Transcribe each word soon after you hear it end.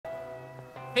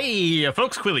Hey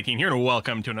folks, Quillyking here, and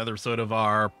welcome to another episode of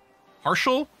our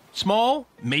partial, small,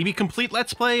 maybe complete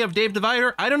Let's Play of Dave the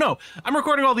Diver. I don't know. I'm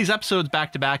recording all these episodes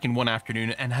back to back in one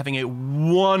afternoon and having a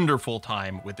wonderful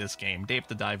time with this game. Dave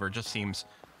the Diver just seems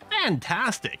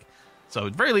fantastic. So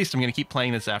at the very least, I'm going to keep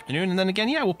playing this afternoon, and then again,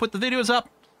 yeah, we'll put the videos up,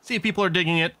 see if people are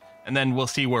digging it, and then we'll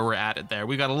see where we're at it there.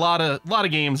 We've got a lot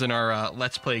of games in our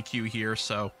Let's Play queue here,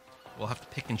 so we'll have to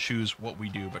pick and choose what we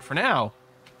do. But for now,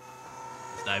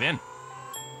 let's dive in.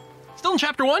 Still in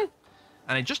Chapter 1,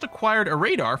 and I just acquired a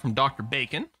radar from Dr.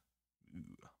 Bacon. Ooh,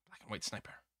 black and white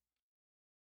sniper.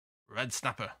 Red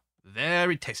snapper.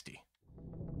 Very tasty.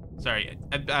 Sorry,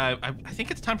 I think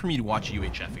it's time for me to watch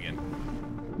UHF again.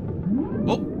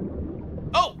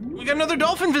 Oh, we got another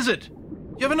dolphin visit.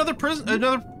 You have another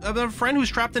another friend who's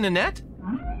trapped in a net?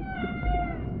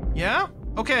 Yeah?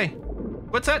 Okay.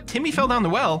 What's that? Timmy fell down the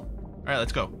well. All right,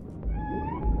 let's go.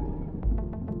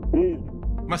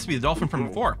 Must be the dolphin from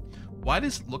before. Why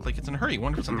does it look like it's in a hurry?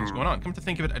 Wonder if something's going on. Come to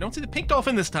think of it, I don't see the pink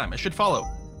dolphin this time. I should follow.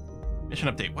 Mission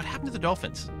update. What happened to the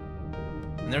dolphins?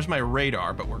 And there's my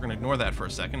radar, but we're going to ignore that for a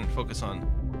second and focus on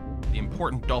the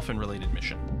important dolphin-related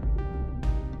mission.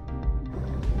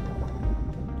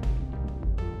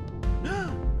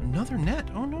 Another net.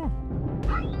 Oh, no.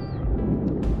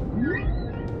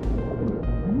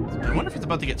 I wonder if it's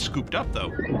about to get scooped up,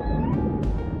 though.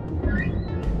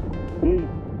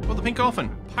 Oh, the pink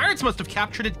dolphin. Pirates must have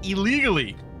captured it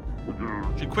illegally.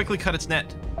 Should quickly cut its net.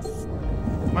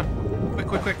 Come on. Quick,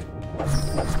 quick, quick.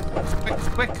 Quick,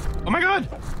 quick. Oh my god!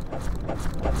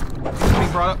 It's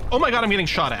being brought up. Oh my god, I'm getting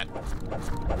shot at.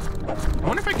 I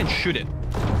wonder if I can shoot it.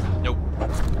 Nope.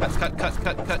 Cut, cut, cut,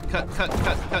 cut, cut, cut, cut,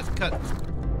 cut, cut, cut.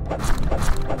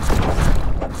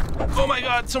 Oh my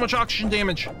god, so much oxygen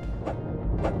damage.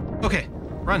 Okay,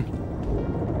 run.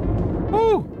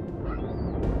 Woo!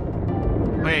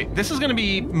 Okay, this is gonna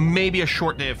be maybe a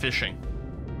short day of fishing,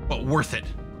 but worth it.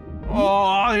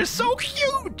 Oh, they're so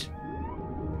cute!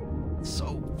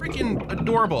 So freaking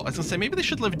adorable. I was gonna say, maybe they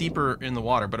should live deeper in the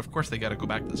water, but of course they gotta go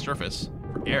back to the surface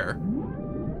for air.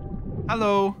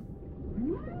 Hello.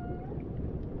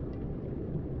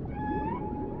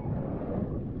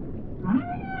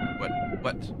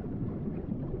 What?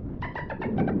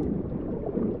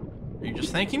 Are you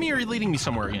just thanking me, or are you leading me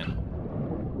somewhere again?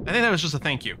 I think that was just a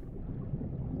thank you.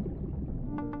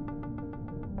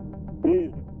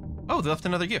 Oh, they left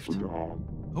another gift.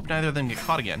 Hope neither of them get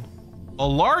caught again. A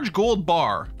large gold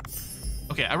bar.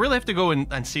 Okay, I really have to go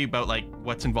and see about like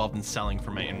what's involved in selling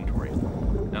for my inventory.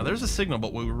 Now there's a signal,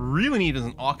 but what we really need is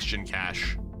an oxygen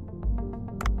cache.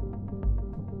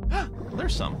 Well,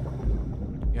 there's some.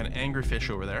 You got an angry fish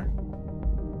over there.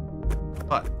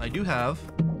 But I do have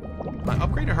my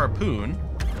upgraded harpoon.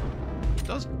 It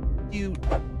does do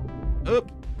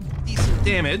decent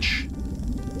damage.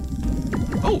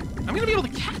 Oh, I'm gonna be able to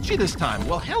catch you this time.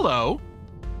 Well, hello.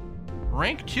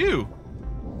 Rank 2.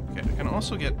 Okay, I can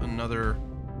also get another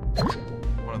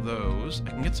one of those. I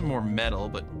can get some more metal,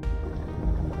 but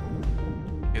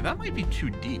okay, that might be too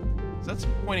deep. That's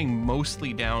pointing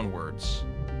mostly downwards.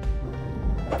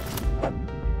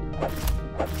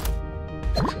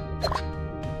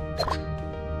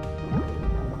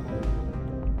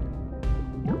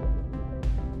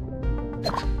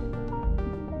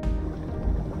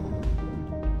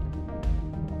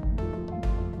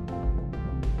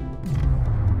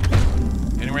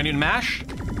 Ready to mash?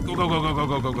 Go, go, go, go, go,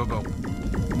 go, go, go, go.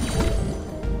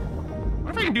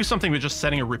 What if I can do something with just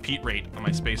setting a repeat rate on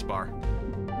my space bar?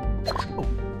 Oh,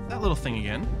 that little thing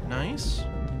again. Nice.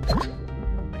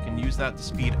 I can use that to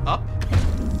speed up,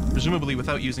 presumably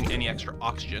without using any extra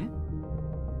oxygen.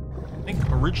 I think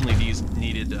originally these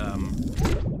needed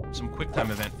some quick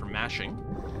time event for mashing,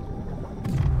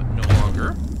 but no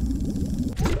longer.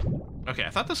 Okay, I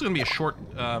thought this was gonna be a short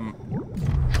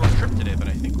trip today, but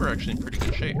I think we're actually in pretty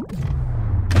good shape.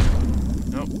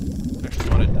 Nope, actually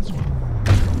wanted this one.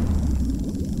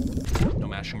 No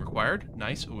mashing required.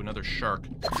 Nice. Ooh, another shark.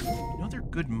 You know they're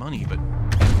good money, but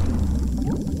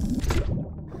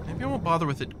maybe I won't bother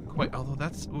with it quite. Although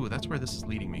that's where this is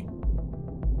leading me.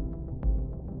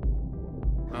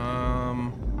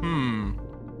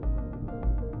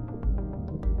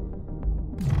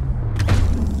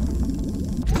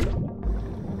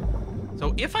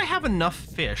 So if I have enough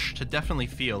fish to definitely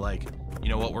feel like, you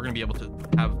know what, we're going to be able to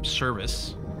have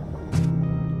service.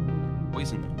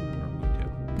 Poison.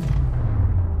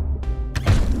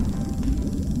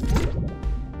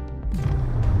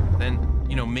 Then,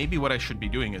 you know, maybe what I should be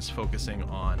doing is focusing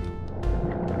on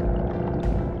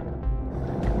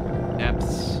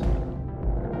depths.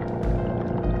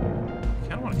 I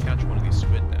kind of want to catch one of these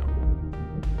squid now.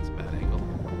 That's a bad angle.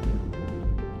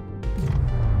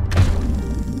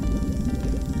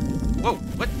 Whoa,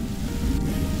 what?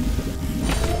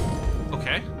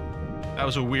 Okay. That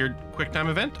was a weird quick time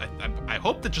event. I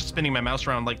hope that just spinning my mouse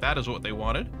around like that is what they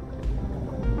wanted.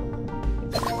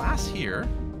 Glass here.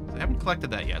 I haven't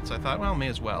collected that yet, so I thought, well, may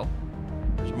as well.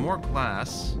 There's more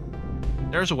glass.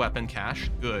 There's a weapon cache.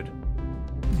 Good.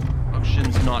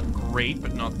 Function's not great,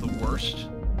 but not the worst.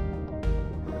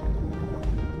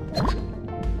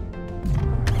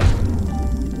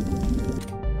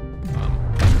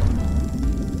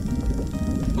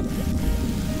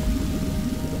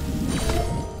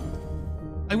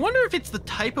 I wonder if it's the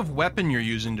type of weapon you're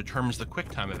using determines the quick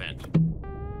time event.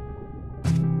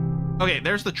 Okay,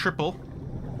 there's the triple.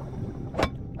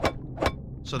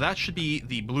 So that should be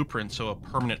the blueprint, so a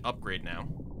permanent upgrade now.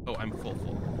 Oh, I'm full.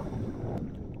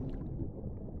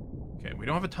 Okay, we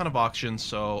don't have a ton of oxygen,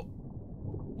 so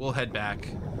we'll head back.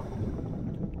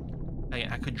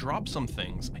 I could drop some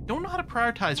things. I don't know how to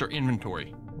prioritize our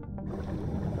inventory.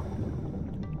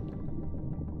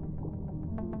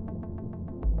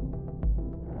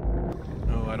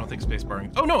 No, I don't think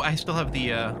spacebarring. Oh no, I still have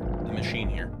the machine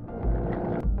here.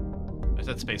 I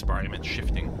said spacebar, I meant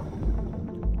shifting.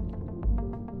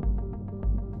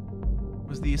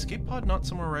 Was the escape pod not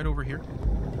somewhere right over here?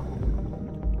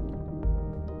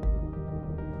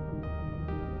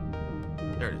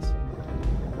 There it is.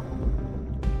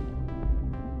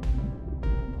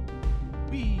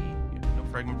 Whee! Yeah, no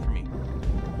fragment for me.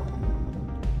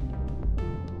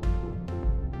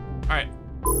 Alright,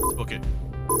 let's book it.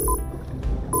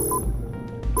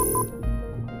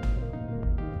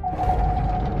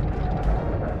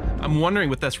 I'm wondering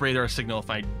with this radar signal if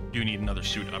I do need another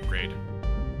suit upgrade.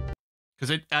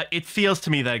 Because it feels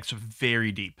to me that it's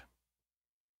very deep.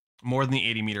 More than the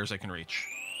 80 meters I can reach.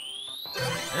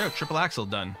 There, triple axle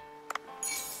done.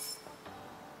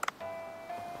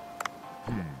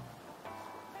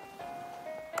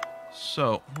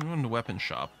 So, I'm going to the weapon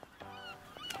shop.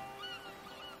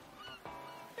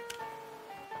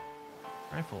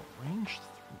 Rifle, range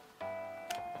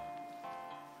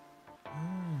 3.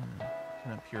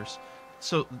 Cannot pierce.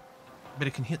 So, but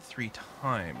it can hit 3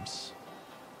 times.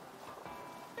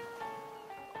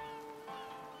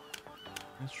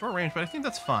 It's short range, but I think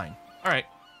that's fine. Alright.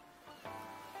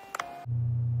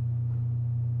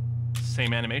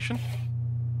 Same animation.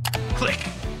 Click!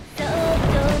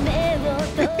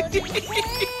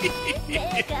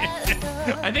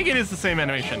 I think it is the same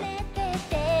animation.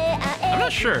 I'm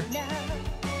not sure.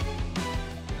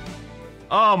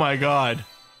 Oh my god.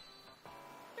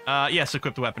 Yes,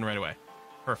 equip the weapon right away.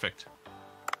 Perfect.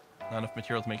 Not enough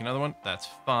material to make another one. That's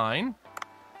fine.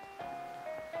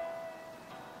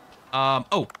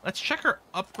 Oh, let's check our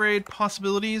upgrade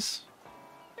possibilities.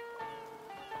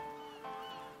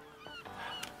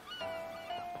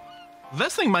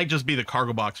 This thing might just be the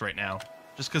cargo box right now.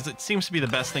 Just because it seems to be the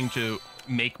best thing to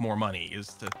make more money, is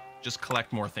to just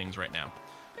collect more things right now.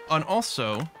 And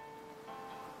also...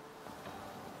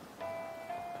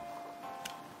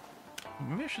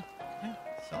 maybe I should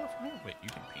sell it for me? Wait, you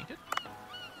can paint it?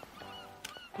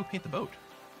 Oh, paint the boat.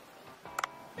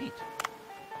 Neat.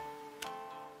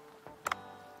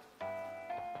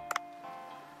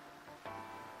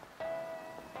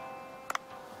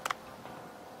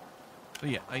 So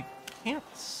yeah, I can't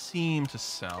seem to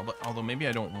sell, but although maybe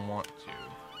I don't want to,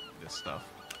 this stuff.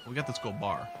 We got this gold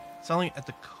bar. Selling at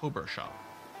the Cobra shop.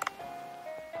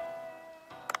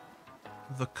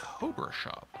 The Cobra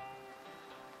shop.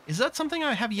 Is that something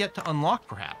I have yet to unlock,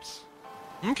 perhaps?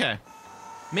 Okay.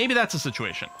 Maybe that's a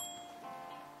situation.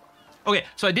 Okay,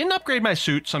 so I didn't upgrade my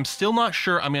suit, so I'm still not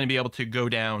sure I'm going to be able to go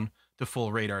down to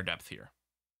full radar depth here.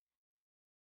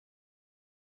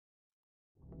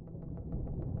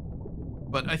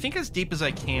 But I think as deep as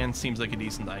I can seems like a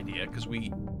decent idea, because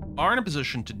we are in a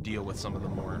position to deal with some of the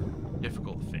more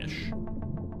difficult fish.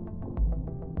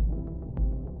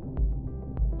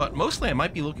 But mostly I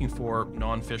might be looking for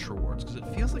non-fish rewards, because it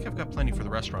feels like I've got plenty for the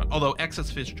restaurant. Although excess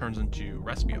fish turns into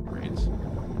recipe upgrades,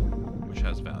 which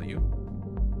has value.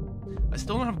 I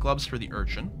still don't have gloves for the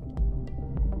urchin.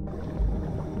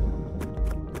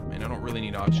 I mean, I don't really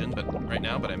need oxygen right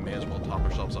now, but I may as well top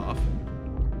ourselves off.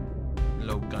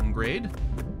 Low gun grade.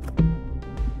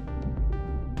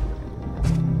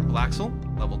 Triple axle,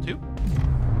 level 2.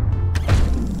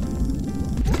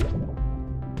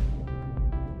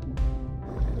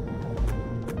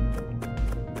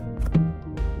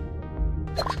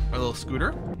 Our little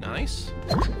scooter, nice.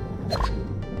 I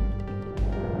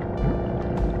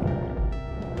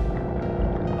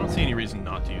don't see any reason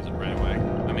not to use it right away.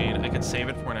 I mean, I could save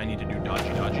it for when I need to do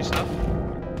dodgy stuff.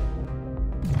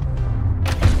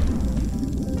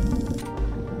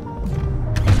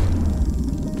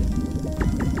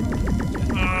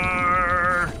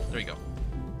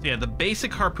 Yeah, the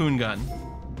basic harpoon gun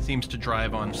seems to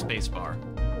drive on spacebar.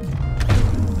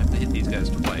 I have to hit these guys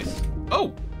twice.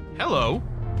 Oh, hello.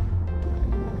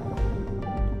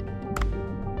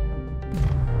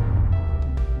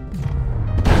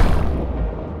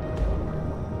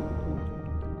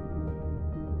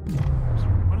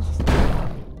 What is this?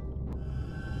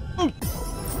 Oh,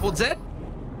 hold Z.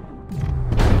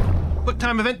 Quick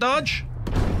time event dodge.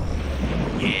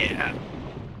 Yeah.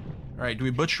 All right, do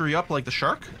we butcher you up like the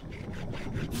shark?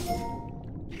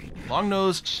 Long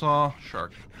nose, saw,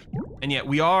 shark. And yet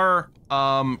we are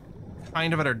kind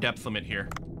of at our depth limit here.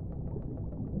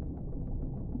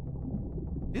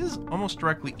 It is almost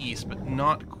directly east, but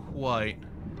not quite.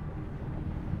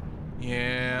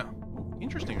 Yeah. Ooh,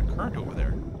 interesting, a current over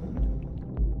there.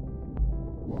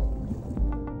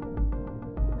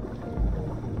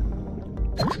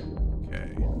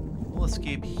 Okay. We'll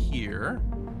escape here.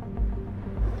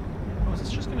 Oh, is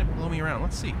this just gonna blow me around?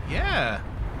 Let's see. Yeah!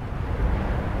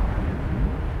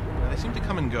 They seem to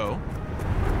come and go.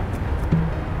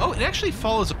 Oh, it actually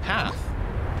follows a path.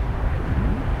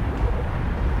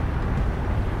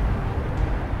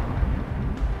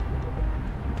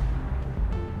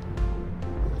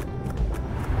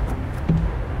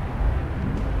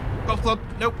 Golf club.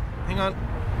 Nope. Hang on.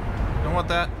 Don't want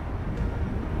that.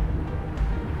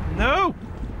 No!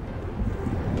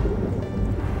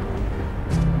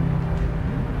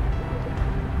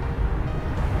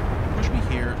 Push me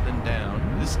here, then down.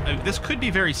 This could be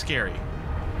very scary.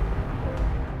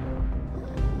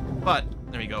 But,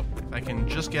 there we go. If I can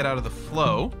just get out of the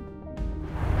flow.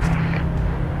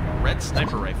 Red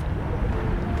sniper rifle.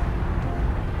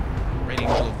 Red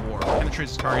Angel of War.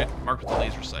 Penetrates the target, marked with a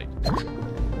laser sight.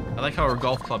 I like how we're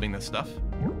golf clubbing this stuff.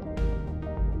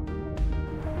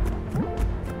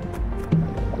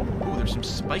 Ooh, there's some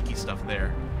spiky stuff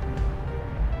there.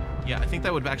 Yeah, I think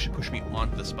that would actually push me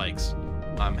onto the spikes.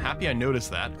 I'm happy I noticed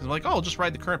that, because I'm like, oh, I'll just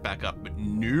ride the current back up, but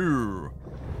no.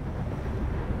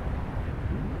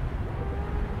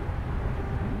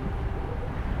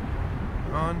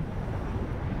 On.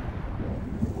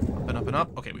 Up and up and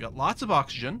up. Okay, we got lots of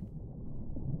oxygen.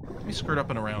 Let me skirt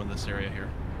up and around this area here.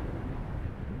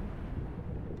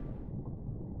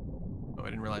 Oh, I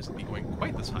didn't realize it'd be going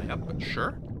quite this high up, but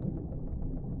sure.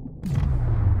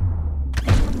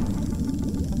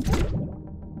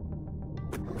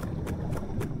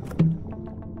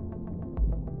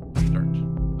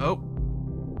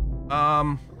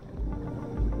 I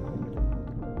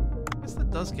guess that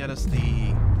does get us the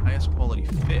highest quality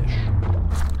fish.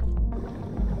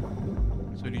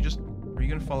 So are you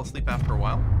gonna fall asleep after a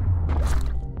while? Do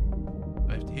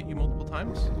I have to hit you multiple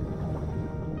times?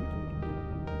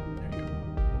 There you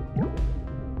go.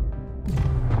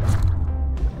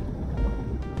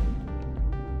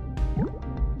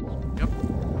 Yep.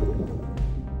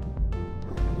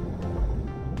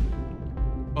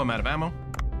 Oh, I'm out of ammo.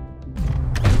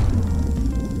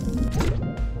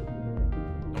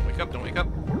 Don't wake up.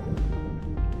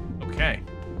 Okay.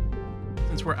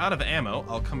 Since we're out of ammo,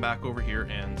 I'll come back over here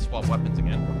and swap weapons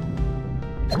again.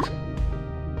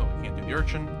 Oh, we can't do the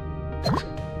urchin.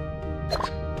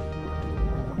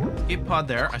 Escape pod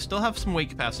there. I still have some weight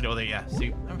capacity. Oh, there, yeah.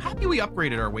 See, I'm happy we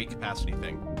upgraded our weight capacity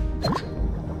thing.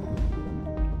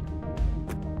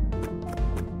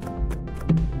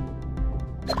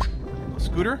 A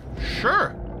scooter?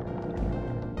 Sure.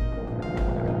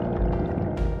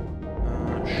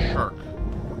 Shark.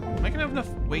 Am I gonna have enough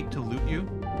weight to loot you?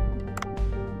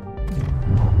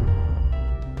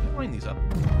 Can I line these up?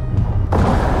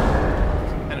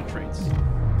 Penetrates.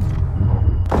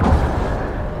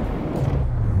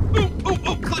 Ooh, ooh,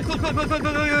 ooh! Click, click, click, click, click,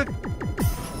 click, click.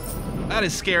 That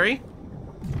is scary.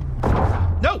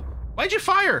 No! Why'd you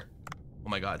fire? Oh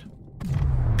my god.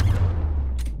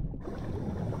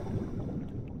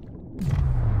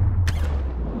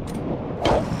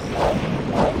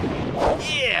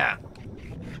 Yeah!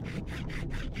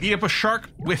 Beat up a shark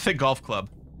with a golf club.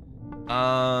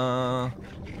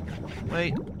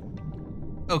 Wait.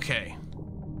 Okay.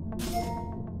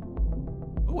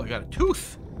 Oh, I got a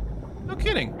tooth. No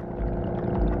kidding.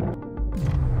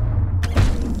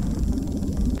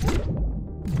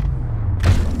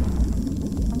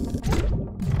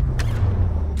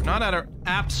 Not at our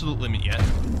absolute limit yet.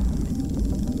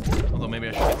 Although maybe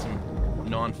I should get some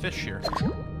non-fish here.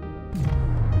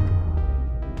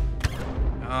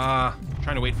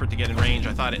 Trying to wait for it to get in range.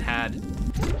 I thought it had.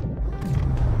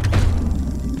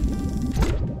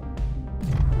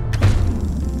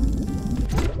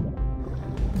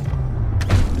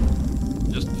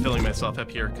 Just filling myself up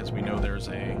here because we know there's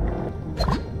a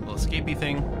little escapey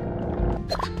thing.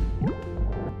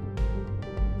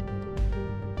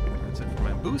 That's it for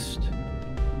my boost.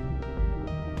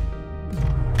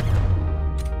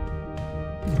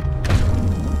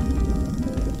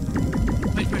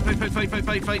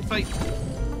 Fight.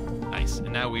 Nice.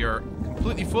 And now we are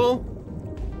completely full.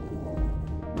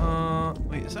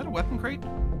 Wait, is that a weapon crate?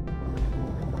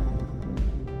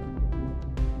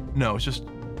 No, it's just...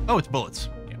 Oh, it's bullets.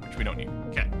 Yeah, which we don't need.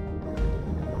 Okay.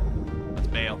 Let's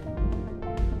bail.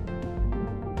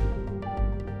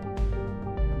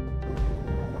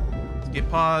 Skip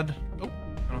pod. Oh,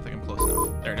 I don't think I'm close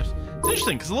enough. There it is. It's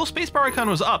interesting, because the little spacebar icon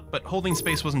was up, but holding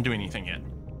space wasn't doing anything yet.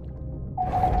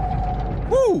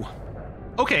 Woo!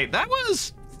 Okay, that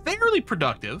was fairly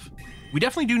productive. We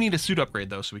definitely do need a suit upgrade,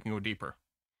 though, so we can go deeper.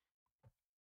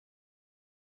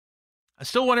 I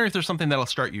still wonder if there's something that'll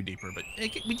start you deeper, but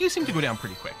we do seem to go down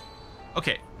pretty quick.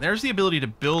 Okay, there's the ability to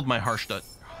build my Hush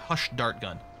Dart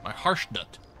gun. My Harsh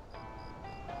Dart.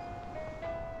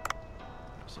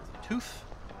 So the tooth.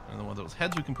 Another one of those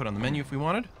heads we can put on the menu if we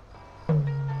wanted.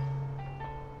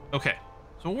 Okay,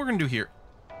 so what we're going to do here...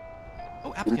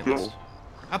 Oh, applicant list.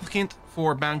 Applicant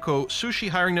for Banco Sushi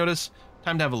hiring notice.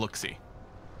 Time to have a look-see.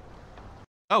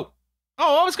 Oh,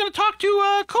 I was going to talk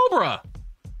to Cobra,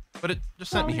 but it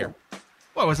just sent me here.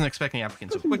 Well, I wasn't expecting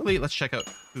applicants so quickly. Let's check out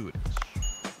who it is.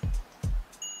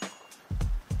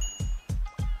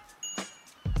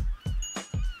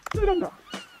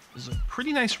 This is a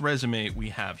pretty nice resume we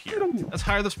have here. Let's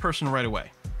hire this person right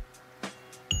away.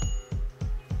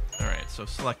 All right, so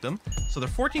select them. So they're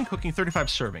 14 cooking, 35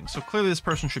 serving. So clearly this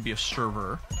person should be a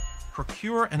server.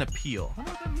 Procure and appeal. I don't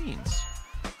know what that means.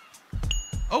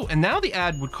 Oh, and now the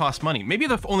ad would cost money. Maybe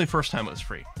the only first time it was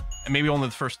free. And maybe only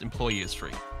the first employee is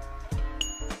free.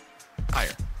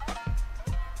 Hire.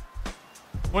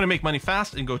 Want to make money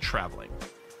fast and go traveling.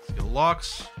 Skill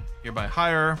locks. Hereby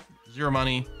hire. 0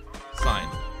 money. Sign.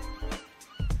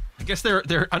 I guess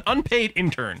they're an unpaid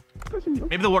intern.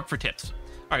 Maybe they'll work for tips.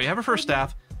 All right, you have our first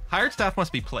staff. Hired staff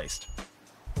must be placed.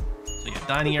 So yeah,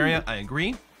 dining area, I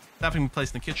agree. Staff can be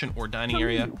placed in the kitchen or dining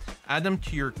area. Add them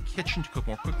to your kitchen to cook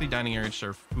more quickly. Dining area to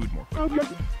serve food more quickly.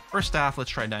 First staff, let's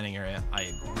try dining area.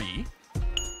 I agree. So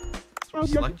we'll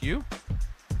select you.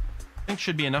 I think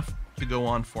should be enough to go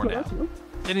on for now.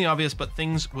 Stating the obvious, but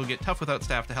things will get tough without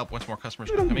staff to help once more customers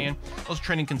start coming in. Also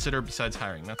training consider besides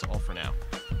hiring. That's all for now.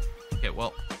 Okay,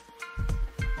 well.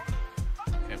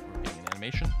 Okay, we're getting an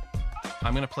animation.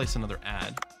 I'm going to place another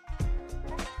ad.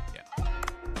 Yeah.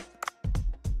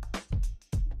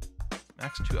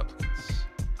 Max 2 applicants.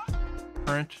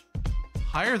 Current.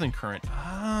 Higher than current.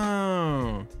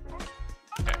 Oh.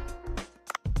 Okay.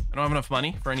 I don't have enough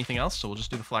money for anything else, so we'll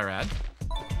just do the flyer ad.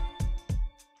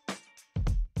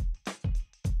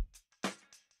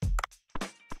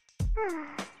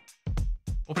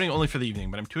 Opening only for the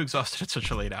evening, but I'm too exhausted at such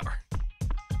a late hour.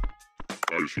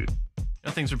 I see.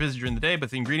 Things are busy during the day, but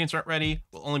the ingredients aren't ready.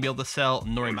 We'll only be able to sell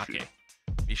norimake.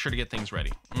 Be sure to get things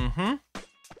ready.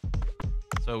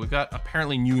 So we've got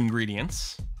apparently new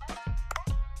ingredients.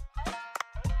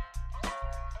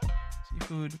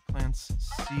 Seafood, plants,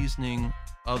 seasoning,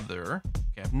 other.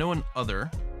 Okay, I have no one other.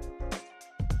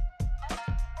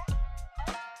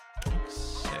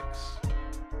 6.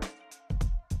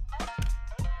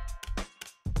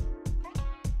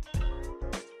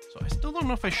 So I still don't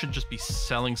know if I should just be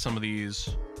selling some of these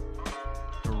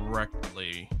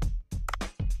directly.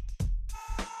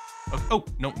 Oh,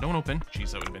 no, don't open.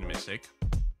 Jeez, that would have been a mistake.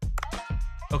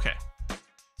 Okay.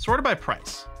 Sorted by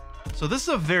price. So this is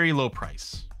a very low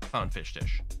price. Found fish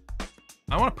dish.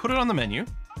 I want to put it on the menu.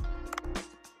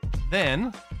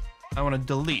 Then I want to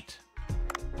delete.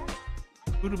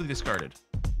 Food will be discarded.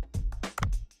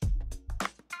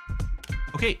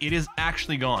 Okay, it is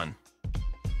actually gone.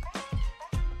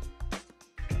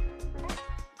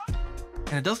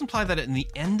 And it does imply that at the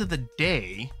end of the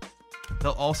day,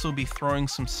 they'll also be throwing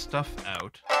some stuff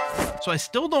out. So I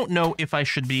still don't know if I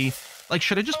should be, like,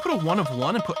 should I just put a 1 of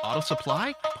 1 and put auto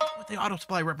supply? What the auto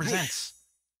supply represents.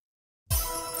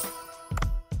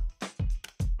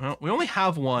 Well, we only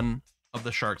have one of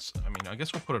the sharks. I mean, I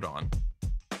guess we'll put it on.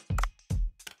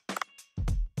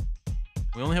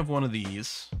 We only have one of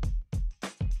these.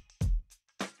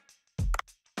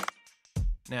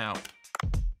 Now,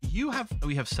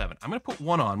 we have 7. I'm going to put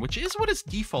 1 on, which is what it's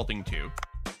defaulting to.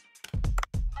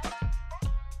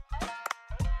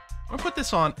 I'm going to put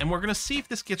this on, and we're going to see if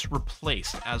this gets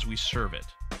replaced as we serve it.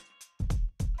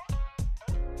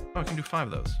 Oh, I can do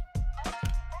 5 of those.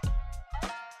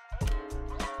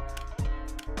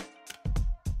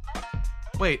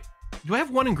 Wait, do I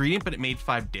have 1 ingredient, but it made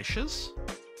 5 dishes?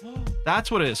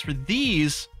 That's what it is. For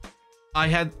these, I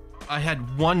had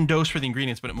 1 dose for the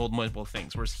ingredients, but it molded multiple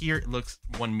things. Whereas here, it looks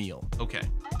 1 meal. Okay.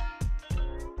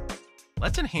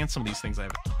 Let's enhance some of these things I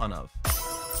have a ton of.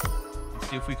 Let's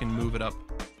see if we can move it up.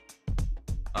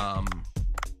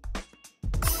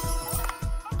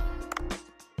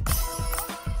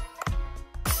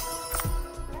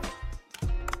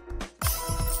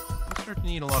 We start to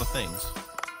need a lot of things.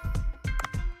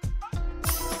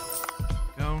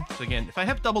 Go. So again, if I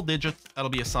have double digits,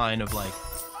 that'll be a sign of like,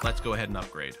 let's go ahead and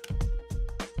upgrade.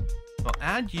 I'll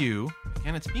add you.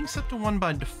 Again, it's being set to 1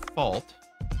 by default.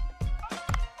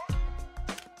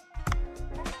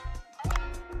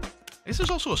 I guess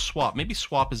there's also a swap. Maybe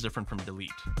swap is different from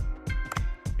delete.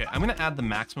 Okay, I'm going to add the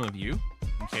maximum of you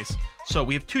in case. So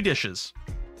we have 2 dishes,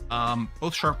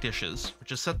 both shark dishes,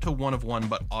 which is set to 1 of 1,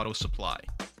 but auto supply.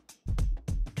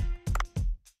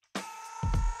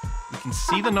 We can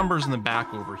see the numbers in the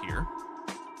back over here.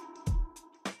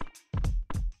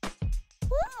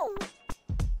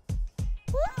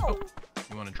 Oh,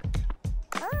 you want a drink?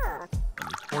 Let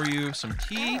me pour you some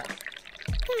tea.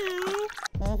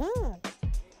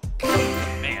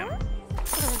 Bam.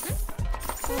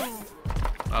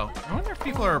 Oh, I wonder if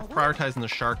people are prioritizing the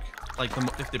shark, like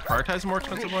if they prioritize the more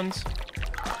expensive ones,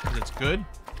 because it's good.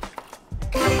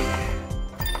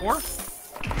 4.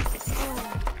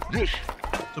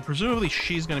 So presumably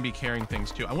she's going to be carrying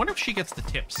things too. I wonder if she gets the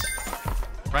tips,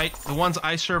 right? The ones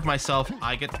I serve myself,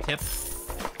 I get the tip.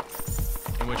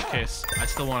 In which case, I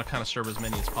still want to kind of serve as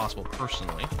many as possible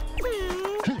personally.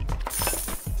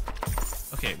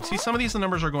 Okay, see some of these, the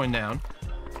numbers are going down.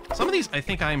 Some of these, I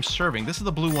think I am serving. This is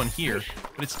the blue one here,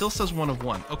 but it still says 1 of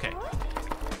 1. Okay.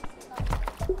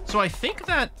 So I think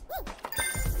that...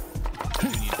 We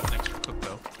need an extra cook,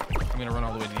 though. I'm going to run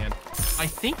all the way to the end. I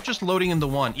think just loading in the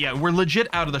 1... Yeah, we're legit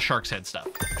out of the shark's head stuff.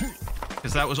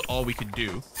 Because that was all we could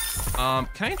do. Can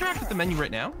I interact with the menu right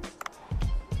now?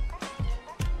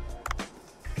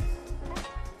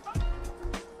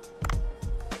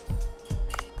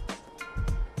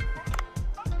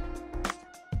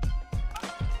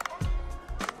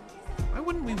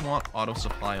 Want auto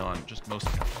supply on just most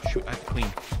of them. Shoot, I have to clean.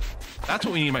 That's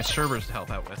what we need my servers to help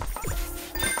out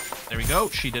with. There we go.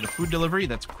 She did a food delivery.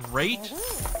 That's great.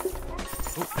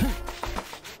 Oh.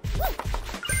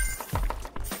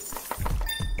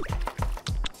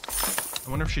 I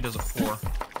wonder if she does a 4.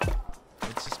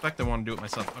 I suspect I want to do it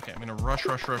myself. Okay, I'm gonna rush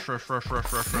to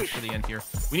the end here.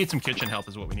 We need some kitchen help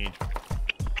is what we need.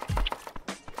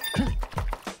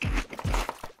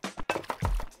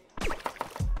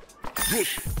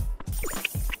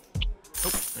 Oh,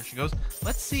 there she goes.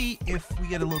 Let's see if we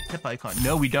get a little tip icon.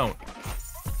 No, we don't.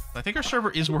 I think our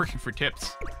server is working for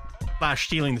tips. Slash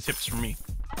stealing the tips from me.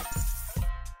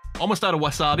 Almost out of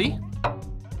wasabi.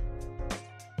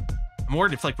 I'm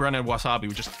worried if like we run out of wasabi,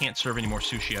 we just can't serve any more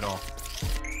sushi at all.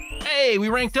 Hey, we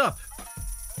ranked up.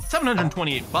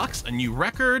 728 bucks, a new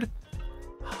record.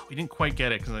 We didn't quite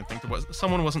get it because I think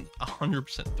someone wasn't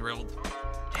 100% thrilled.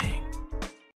 Dang.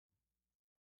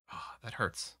 Oh, that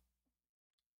hurts.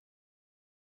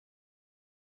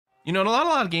 You know, a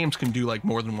lot of games can do like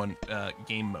more than one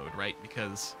game mode, right?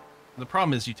 Because the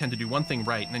problem is you tend to do one thing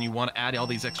right, and then you want to add all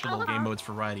these extra little game modes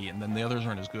for variety, and then the others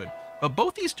aren't as good. But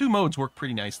both these 2 modes work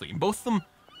pretty nicely. And both of them,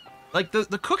 like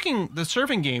the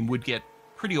serving game would get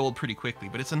pretty old pretty quickly,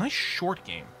 but it's a nice short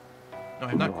game. No, I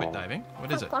have not quit diving.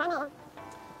 What is it?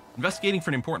 Investigating for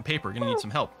an important paper. Gonna need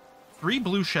some help. 3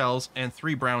 blue shells and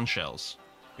 3 brown shells.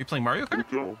 Are you playing Mario Kart?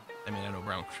 I mean, I know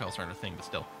brown shells aren't a thing, but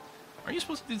still. Are you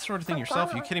supposed to do this sort of thing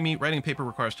yourself? Are you kidding me? Writing a paper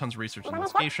requires tons of research and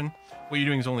investigation. What you're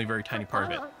doing is only a very tiny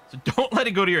part of it. So don't let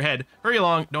it go to your head. Hurry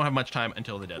along. Don't have much time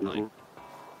until the deadline.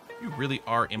 You really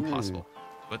are impossible.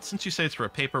 But since you say it's for a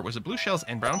paper, was it blue shells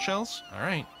and brown shells? All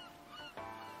right.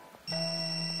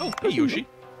 Oh, hey, Yoshi.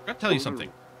 Forgot to tell you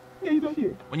something.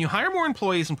 When you hire more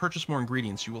employees and purchase more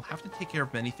ingredients, you will have to take care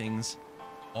of many things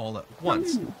all at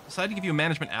once. Decided to give you a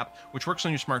management app which works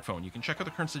on your smartphone. You can check out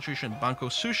the current situation at Banco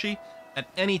Sushi at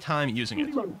any time using it.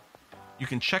 You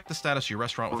can check the status of your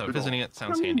restaurant without visiting it.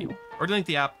 Sounds handy. Or delete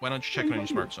the app. Why don't you check it on your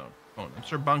smartphone? I'm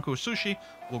sure Banco Sushi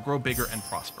will grow bigger and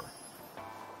prosper.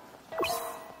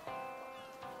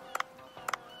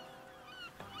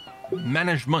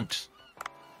 Management.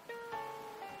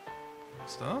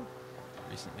 Next up.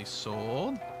 Recently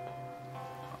sold.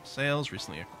 Top sales.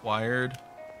 Recently acquired.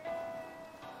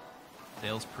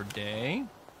 Sales per day.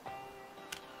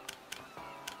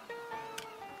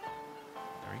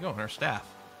 There we go, and our staff.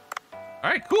 All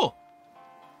right, cool.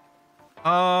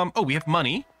 Oh, we have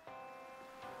money.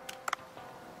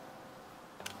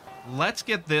 Let's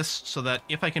get this so that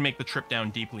if I can make the trip down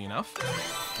deeply enough,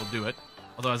 we'll do it.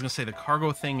 Although I was gonna say the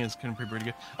cargo thing is gonna be pretty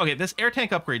good. Okay, this air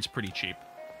tank upgrade's pretty cheap.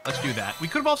 Let's do that. We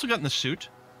could have also gotten the suit.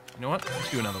 You know what?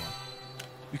 Let's do another one.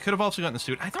 We could have also gotten the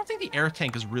suit. I don't think the air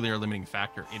tank is really our limiting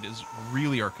factor. It is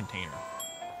really our container.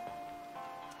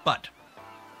 But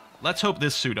let's hope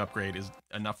this suit upgrade is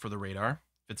enough for the radar.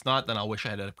 If it's not, then I'll wish I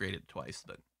had upgraded it twice.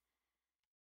 But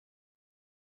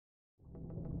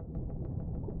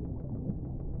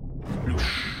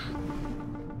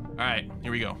all right,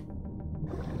 here we go.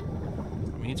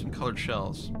 We need some colored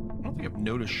shells. I don't think I've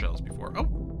noticed shells before. Oh,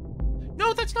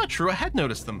 no, that's not true. I had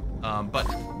noticed them, but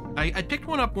I picked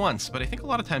one up once, but I think a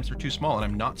lot of times they're too small and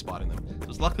I'm not spotting them. So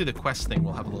it's luckily the quest thing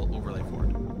will have a little overlay for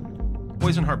it.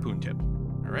 Poison harpoon tip.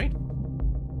 All right.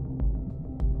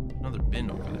 Another bin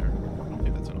over there. I don't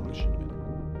think that's an oxygen bin.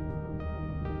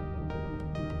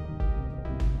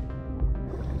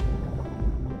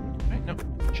 All right, no,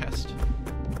 it's a chest.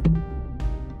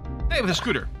 Hey, with a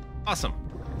scooter. Awesome.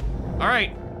 All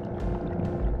right.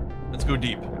 Let's go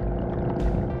deep.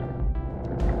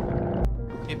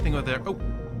 Same thing over there. Oh.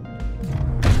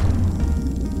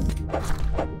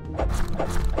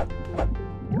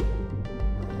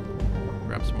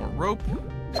 Grab some more rope.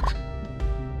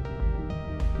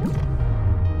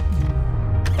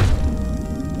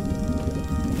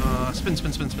 Spin,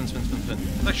 spin, spin, spin, spin, spin, spin.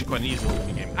 It's actually quite an easy little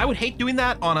game. I would hate doing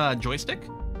that on a joystick,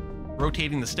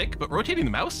 rotating the stick, but rotating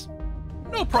the mouse,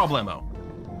 no problemo.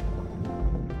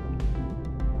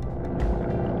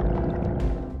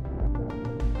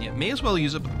 Yeah, may as well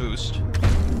use up a boost,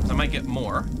 because I might get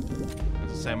more.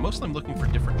 As I say, mostly I'm looking for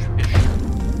different fish.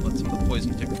 Let some of the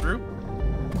poison tick through.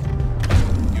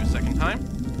 Do a second time.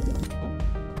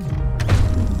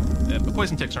 The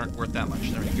poison ticks aren't worth that much.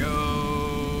 There we go.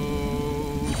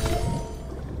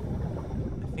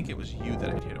 I think it was you that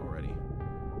I'd hit already.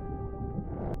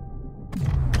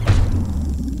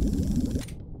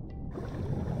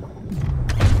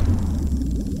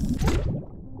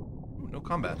 Ooh, no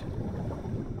combat.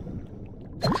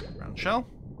 Round shell.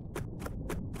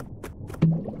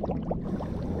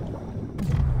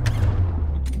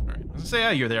 Alright, I was gonna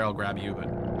say, you're there, I'll grab you, but...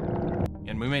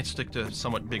 And we may stick to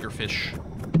somewhat bigger fish.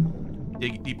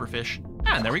 Dig deeper fish.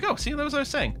 Ah, and there we go. See, that was what I was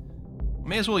saying.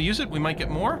 May as well use it. We might get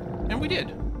more. And we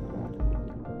did.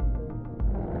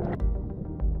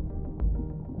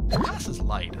 Glass is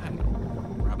light. I don't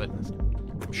know. Grab it.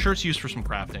 I'm sure it's used for some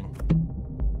crafting.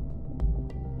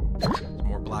 Some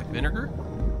more black vinegar. I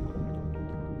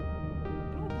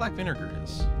don't know what black vinegar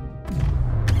is.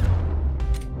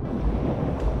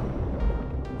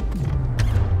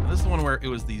 Now, this is the one where it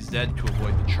was the Z to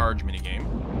avoid the charge minigame.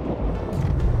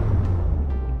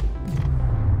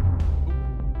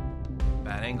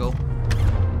 Bad angle.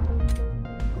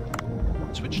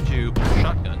 Switch to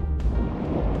shotgun.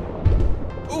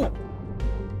 Ooh!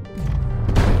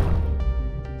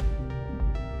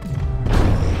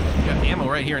 Got ammo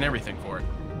right here and everything for it.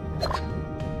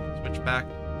 Switch back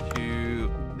to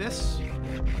this.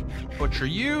 Butcher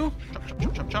you. Chop, chop,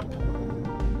 chop, chop, chop.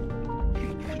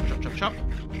 Chop, chop, chop, chop.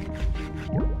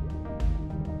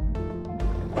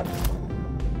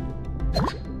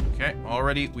 Okay,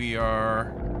 already we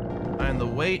are behind the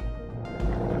weight.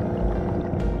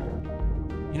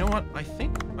 You know what? I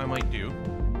think I might do.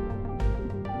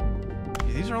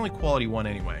 Yeah, these are only quality 1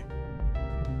 anyway.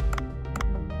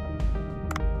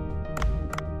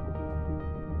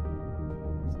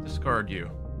 Let's discard you.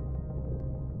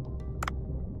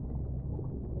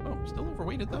 Oh, still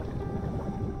overweighted though?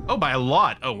 Oh, by a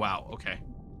lot. Oh, wow. Okay.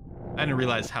 I didn't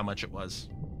realize how much it was.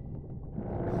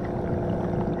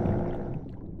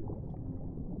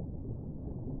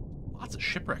 Lots of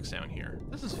shipwrecks down here.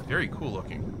 This is very cool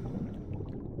looking.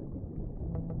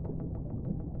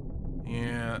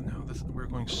 Yeah, no, we're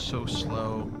going so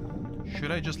slow.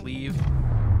 Should I just leave?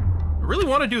 I really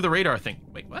want to do the radar thing.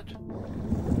 Wait, what?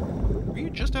 Were you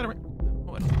just out of...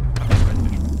 Oh, I don't think I've got the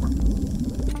redfish before.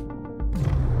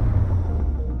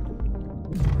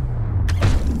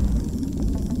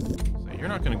 So you're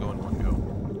not going to go in one go.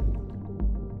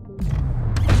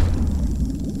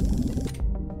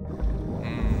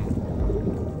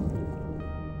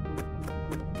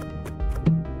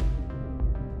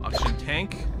 Oxygen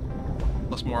tank.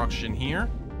 Plus more oxygen here.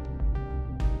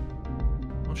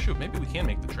 Oh shoot, maybe we can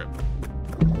make the trip.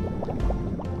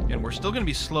 And we're still going to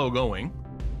be slow going.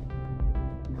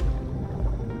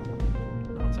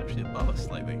 Oh, it's actually above us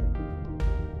slightly.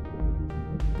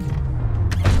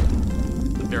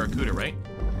 The Barracuda, right?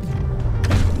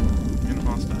 And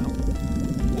hostile.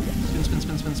 Spin, spin,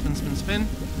 spin, spin, spin, spin, spin.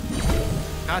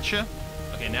 Gotcha.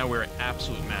 Okay, now we're at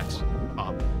absolute max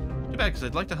pop. Too bad, because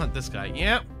I'd like to hunt this guy.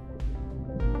 Yep.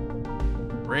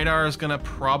 Radar is gonna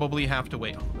probably have to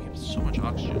wait. Oh, we have so much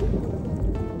oxygen.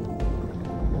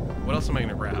 What else am I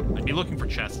gonna grab? I'd be looking for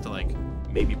chests to, like,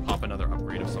 maybe pop another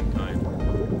upgrade of some kind.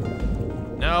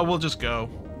 No, No, we'll just go.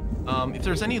 If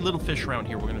there's any little fish around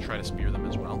here, we're going to try to spear them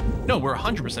as well. No, we're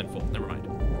 100% full. Never mind.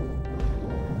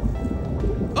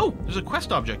 Oh, there's a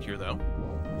quest object here, though.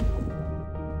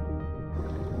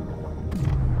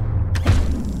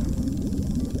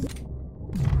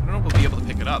 I don't know if we'll be able to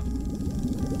pick it up.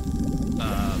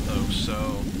 Though,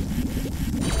 so...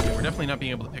 yeah, we're definitely not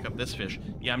being able to pick up this fish.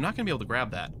 Yeah, I'm not going to be able to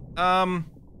grab that. No,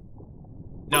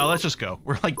 let's just go.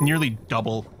 We're like nearly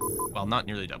double. Well, not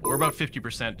nearly double. We're about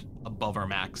 50% above our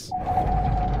max.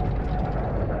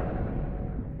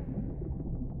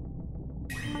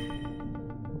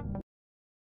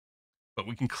 But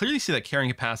we can clearly see that carrying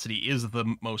capacity is the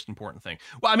most important thing.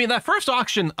 Well, I mean, that first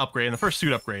auction upgrade and the first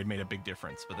suit upgrade made a big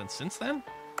difference. But then since then...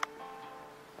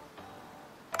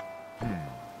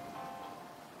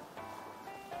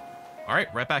 all right,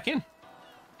 right back in.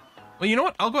 Well, you know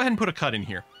what? I'll go ahead and put a cut in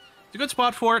here. It's a good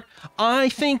spot for it. I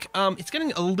think it's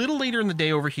getting a little later in the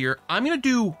day over here. I'm gonna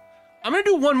do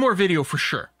one more video for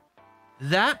sure.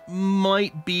 That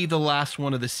might be the last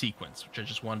one of the sequence, which I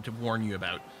just wanted to warn you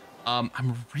about.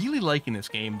 I'm really liking this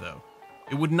game, though.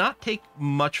 It would not take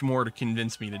much more to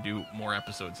convince me to do more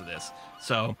episodes of this.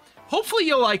 So hopefully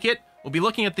you'll like it. We'll be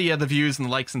looking at the views and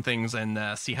the likes and things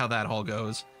and see how that all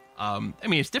goes. I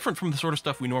mean, it's different from the sort of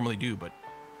stuff we normally do, but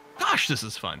gosh, this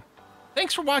is fun.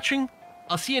 Thanks for watching.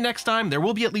 I'll see you next time. There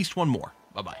will be at least one more.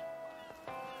 Bye-bye.